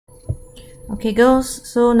Okay, girls,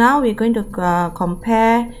 so now we're going to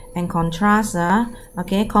compare and contrast.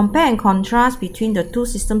 Okay, compare and contrast between the two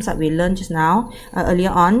systems that we learned just now earlier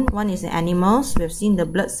on. One is the animals. We have seen the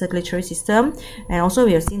blood circulatory system, and also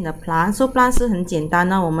we have seen the plants. So plants 是很简单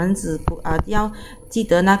呢，我们只要记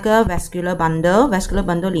得那个 vascular bundle。vascular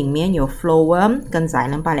bundle 里面有 phloem 跟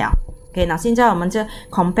xylem 罢了。OK， 那现在我们就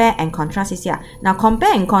compare and contrast 一下。那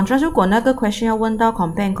compare and contrast， 如果那个 question 要问到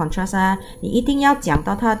compare and contrast 啊，你一定要讲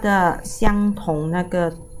到它的相同那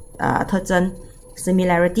个特征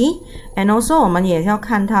similarity，and also 我们也要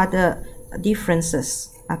看它的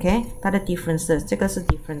differences。OK， 它的 differences， 这个是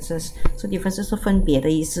differences， so differences 是分别的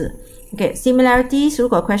意思。OK， similarities 如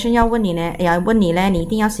果 question 要问你呢，你一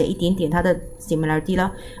定要写一点点它的 similarity 了。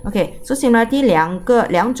OK，so similarity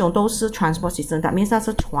两种都是 transport system， means 它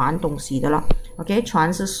是传东西的了。OK，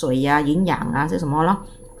 传是水啊、营养啊，是什么了？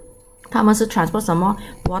他们是 transport 什么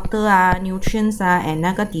water 啊 nutrients 啊 and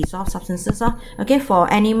那个 dissolved substances 啊。OK，for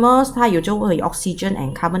animals 它就会有 oxygen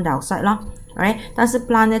and carbon dioxide 啦。Alright， 但是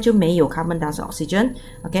plant 呢就没有 carbon dioxide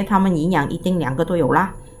oxygen。OK， 它们营养一定两个都有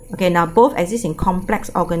啦。OK，now both exist in complex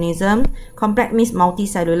organism. Complex means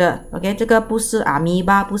multicellular. OK， 这个不是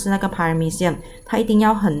amoeba， 不是那个 paramecium， 它一定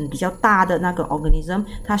要比较大的那个 organism，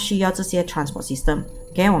 它需要这些 transport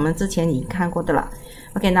system。OK， 我们之前已经看过的了。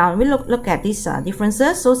OK，now we look at these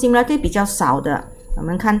differences. So similarity 比较少的，我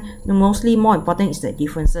们看 mostly more important is the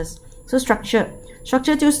differences. So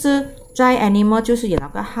structure 就是在 animal 就是有那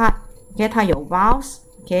个 heart。OK， 它有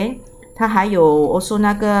valves。OK， 它还有 also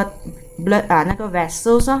那个 blood 那个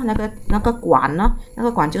vessels 那个管呢，那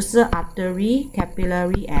个管就是 artery,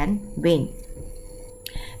 capillary and vein.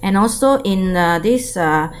 And also in this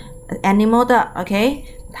animal 的 OK，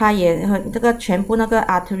 它也和这个全部那个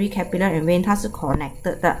artery, capillary and vein 它是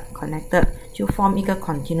connected 就 form 一个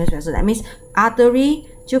continuous vessel. That means artery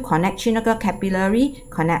就 connect 去那个 capillary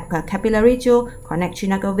就 connect 去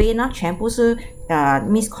那个 vein 呢，全部是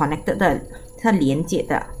means connected 的，它连接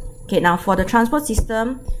的。Okay，now for the transport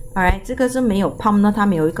system，alright， 这个是没有 pump 呢，它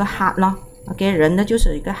没有一个 heart 咯。Okay， 人的就是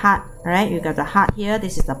有一个 heart，alright， you got the heart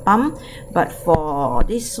here，this is the pump，but for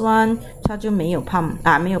this one， 它就没有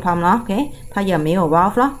pump 没有 pump 咯。Okay， 它也没有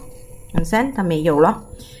valve 咯 ，understand？ 它没有咯。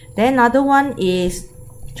Then another one is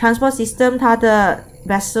transport system， 它的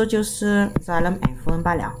vessel 就是 xylem and phloem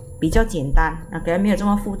罢了，比较简单。OK， 没有这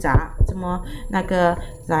么复杂，这么那个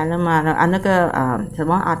xylem 那个什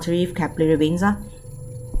么 artery, capillary veins 啊。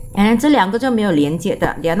And 这两个就没有连接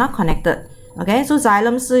的 ，they are not connected。OK，so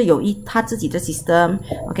xylem 是有它自己的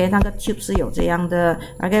system。OK， 那个 tube 是有这样的。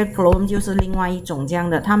OK，phloem 就是另外一种这样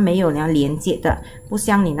的，它没有连接的，不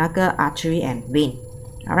像你那个 artery and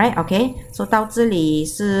vein。Alright，OK，so 到这里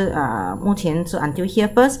是目前是 until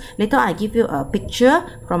here first. Later I give you a picture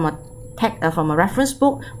from a reference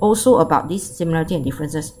book also about these similarity and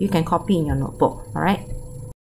differences. You can copy in your notebook. Alright.